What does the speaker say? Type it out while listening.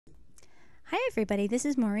Hi everybody, this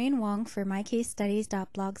is Maureen Wong for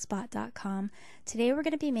mycasestudies.blogspot.com. Today we're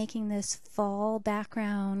going to be making this fall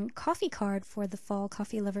background coffee card for the Fall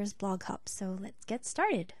Coffee Lovers blog hub. So let's get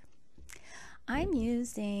started. I'm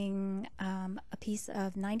using a piece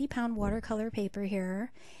of 90-pound watercolor paper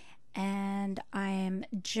here, and I'm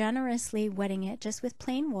generously wetting it just with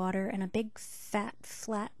plain water and a big fat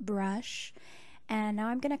flat brush. And now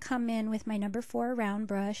I'm going to come in with my number 4 round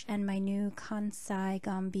brush and my new Kansai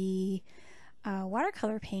Gambi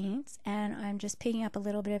watercolor paints, and I'm just picking up a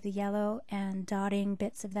little bit of the yellow and dotting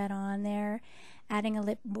bits of that on there, adding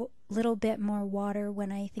a little bit more water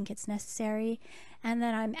when I think it's necessary, and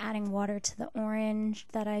then I'm adding water to the orange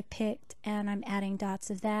that I picked, and I'm adding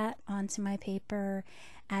dots of that onto my paper,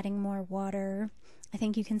 adding more water. I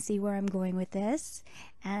think you can see where I'm going with this.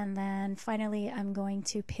 And then finally I'm going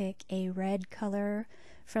to pick a red color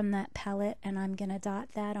from that palette, and I'm gonna dot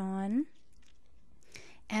that on.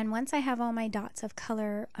 And once I have all my dots of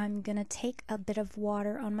color, I'm going to take a bit of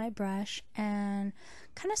water on my brush and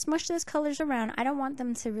kind of smush those colors around. I don't want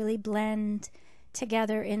them to really blend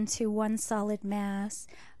together into one solid mass,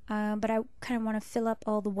 but I kind of want to fill up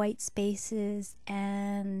all the white spaces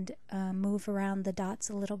and move around the dots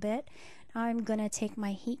a little bit. Now I'm going to take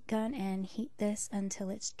my heat gun and heat this until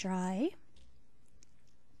it's dry.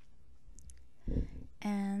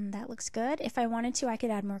 And that looks good. If I wanted to, I could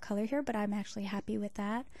add more color here, but I'm actually happy with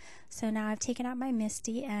that. So now I've taken out my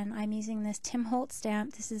Misty, and I'm using this Tim Holtz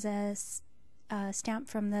stamp. This is a stamp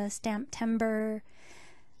from the Stamptember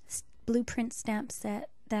blueprint stamp set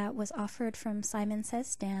that was offered from Simon Says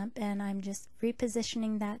Stamp, and I'm just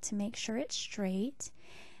repositioning that to make sure it's straight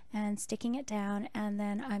and sticking it down, and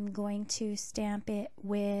then I'm going to stamp it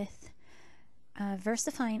with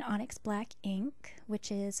VersaFine Onyx Black ink, which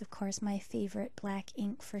is of course my favorite black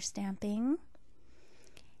ink for stamping,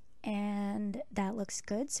 and that looks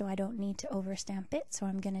good, so I don't need to overstamp it. So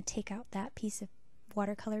I'm going to take out that piece of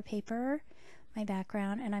watercolor paper, my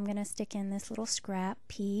background, and I'm going to stick in this little scrap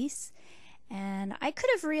piece. And I could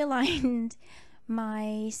have realigned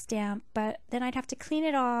my stamp, but then I'd have to clean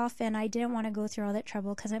it off, and I didn't want to go through all that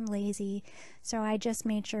trouble because I'm lazy. So I just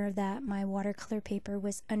made sure that my watercolor paper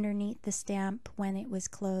was underneath the stamp when it was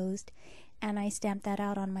closed, and I stamped that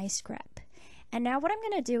out on my scrap. And now what I'm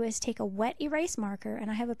going to do is take a wet erase marker,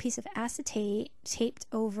 and I have a piece of acetate taped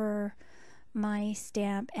over my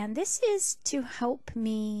stamp, and this is to help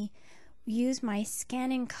me use my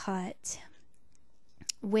scan and cut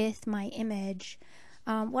with my image.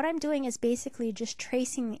 What I'm doing is basically just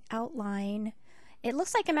tracing the outline. It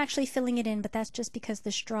looks like I'm actually filling it in, but that's just because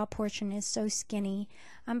the straw portion is so skinny.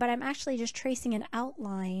 But I'm actually just tracing an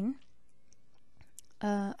outline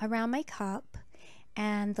around my cup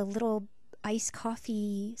and the little iced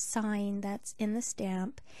coffee sign that's in the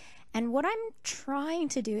stamp. And what I'm trying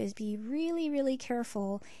to do is be really, really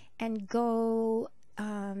careful and go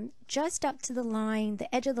just up to the line,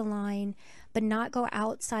 the edge of the line, but not go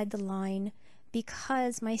outside the line,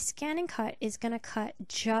 because my scan and cut is going to cut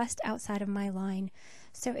just outside of my line.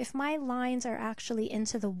 So if my lines are actually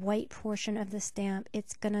into the white portion of the stamp,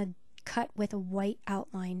 it's going to cut with a white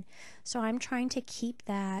outline. So I'm trying to keep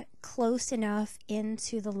that close enough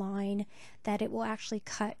into the line that it will actually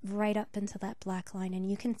cut right up into that black line. And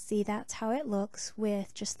you can see that's how it looks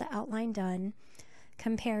with just the outline done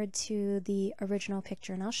compared to the original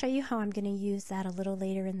picture. And I'll show you how I'm going to use that a little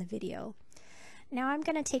later in the video. Now I'm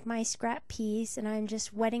going to take my scrap piece, and I'm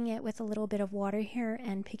just wetting it with a little bit of water here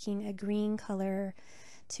and picking a green color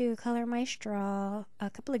to color my straw, a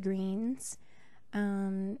couple of greens.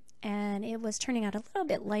 And it was turning out a little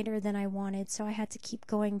bit lighter than I wanted, so I had to keep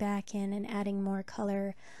going back in and adding more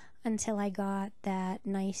color until I got that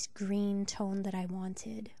nice green tone that I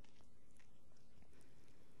wanted.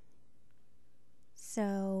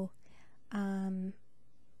 So,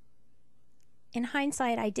 in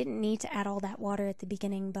hindsight, I didn't need to add all that water at the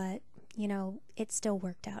beginning, but, you know, it still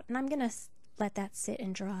worked out. And I'm going to let that sit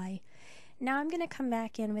and dry. Now I'm going to come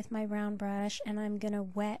back in with my round brush, and I'm going to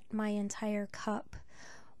wet my entire cup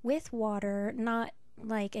with water, not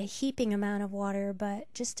like a heaping amount of water, but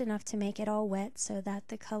just enough to make it all wet so that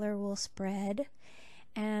the color will spread.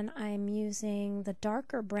 And I'm using the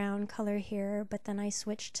darker brown color here, but then I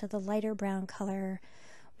switched to the lighter brown color,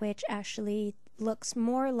 which actually looks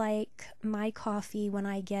more like my coffee when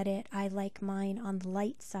I get it. I like mine on the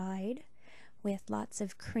light side with lots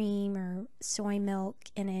of cream or soy milk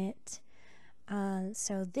in it.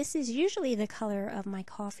 So this is usually the color of my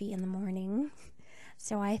coffee in the morning.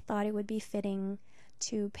 So I thought it would be fitting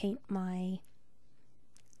to paint my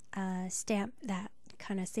stamp that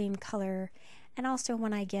kind of same color. And also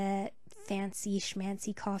when I get fancy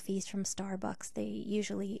schmancy coffees from Starbucks, they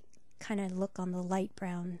usually kind of look on the light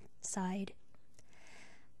brown side.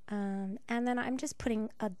 And then I'm just putting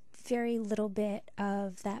a very little bit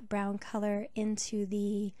of that brown color into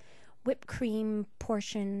the whipped cream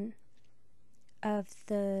portion of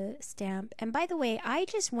the stamp. And by the way, I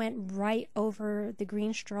just went right over the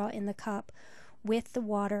green straw in the cup with the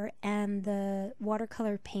water and the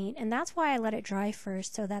watercolor paint, and that's why I let it dry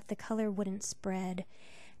first, so that the color wouldn't spread.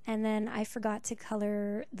 And then I forgot to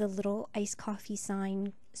color the little iced coffee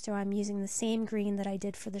sign, so I'm using the same green that I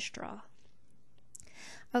did for the straw.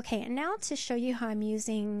 Okay, and now to show you how I'm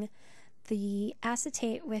using the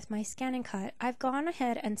acetate with my Scan and Cut, I've gone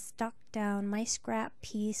ahead and stuck down my scrap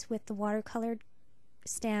piece with the watercolored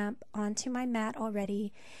stamp onto my mat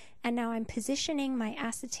already, and now I'm positioning my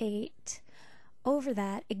acetate over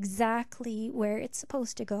that exactly where it's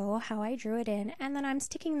supposed to go, how I drew it in, and then I'm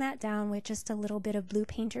sticking that down with just a little bit of blue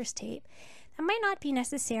painter's tape. That might not be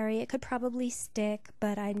necessary, it could probably stick,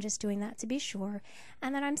 but I'm just doing that to be sure.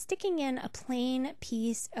 And then I'm sticking in a plain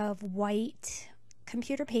piece of white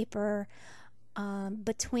computer paper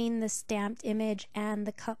between the stamped image and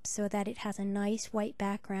the cup, so that it has a nice white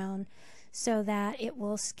background, so that it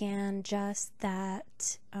will scan just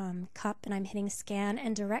that cup. And I'm hitting Scan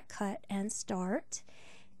and Direct Cut and Start,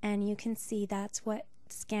 and you can see that's what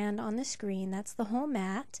scanned on the screen. That's the whole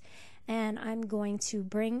mat. And I'm going to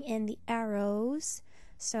bring in the arrows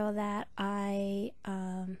so that I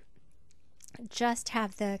just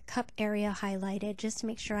have the cup area highlighted, just to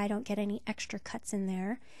make sure I don't get any extra cuts in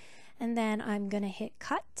there. And then I'm going to hit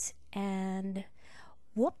Cut, and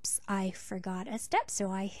whoops, I forgot a step, so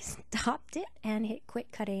I stopped it and hit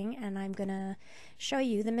Quit Cutting. And I'm gonna show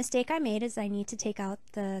you the mistake I made is I need to take out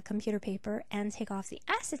the computer paper and take off the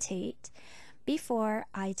acetate before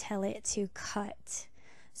I tell it to cut.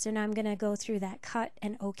 So now I'm gonna go through that cut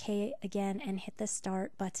and OK again and hit the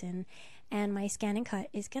Start button, and my Scan and Cut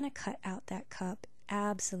is gonna cut out that cup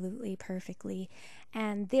absolutely perfectly.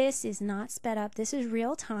 And this is not sped up, this is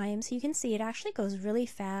real time, so you can see it actually goes really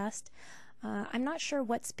fast. I'm not sure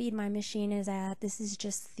what speed my machine is at. This is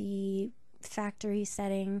just the factory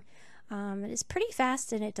setting. It's pretty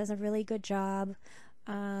fast and it does a really good job.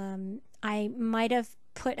 I might have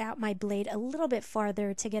put out my blade a little bit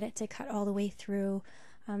farther to get it to cut all the way through.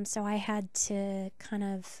 So I had to kind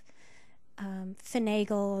of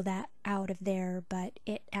finagle that out of there, but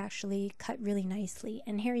it actually cut really nicely.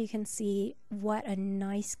 And here you can see what a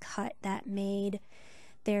nice cut that made.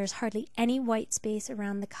 There's hardly any white space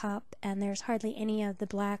around the cup, and there's hardly any of the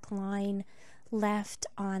black line left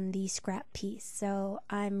on the scrap piece. So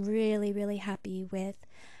I'm really, really happy with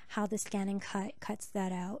how the Scan and Cut cuts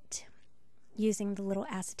that out using the little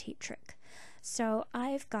acetate trick. So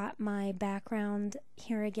I've got my background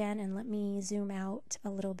here again, and let me zoom out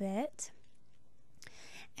a little bit.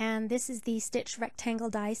 And this is the Stitch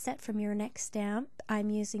Rectangle die set from Your Next Stamp.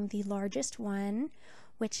 I'm using the largest one,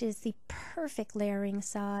 which is the perfect layering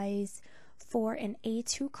size for an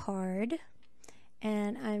A2 card.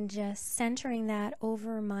 And I'm just centering that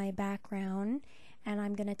over my background, and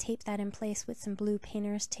I'm going to tape that in place with some blue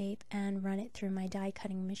painter's tape and run it through my die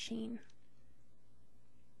cutting machine.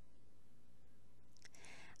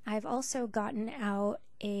 I've also gotten out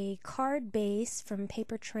a card base from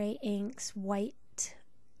Paper Tray Inks white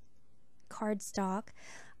cardstock.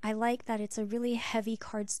 I like that it's a really heavy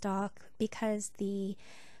cardstock because the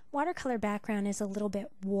watercolor background is a little bit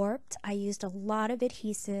warped. I used a lot of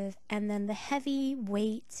adhesive, and then the heavy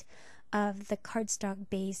weight of the cardstock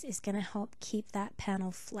base is going to help keep that panel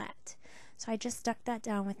flat. So I just stuck that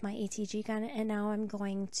down with my ATG gun, and now I'm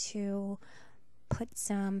going to put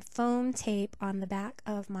some foam tape on the back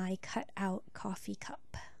of my cut out coffee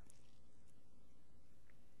cup.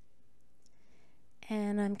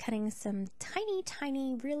 And I'm cutting some tiny,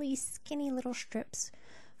 tiny, really skinny little strips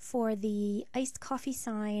for the iced coffee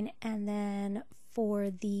sign, and then for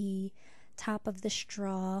the top of the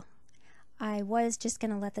straw. I was just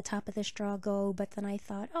going to let the top of the straw go, but then I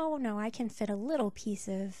thought, oh no, I can fit a little piece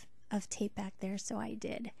of tape back there, so I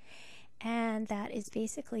did. And that is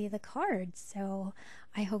basically the card. So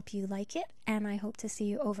I hope you like it, and I hope to see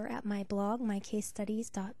you over at my blog,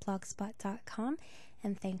 mycasestudies.blogspot.com,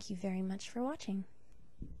 and thank you very much for watching.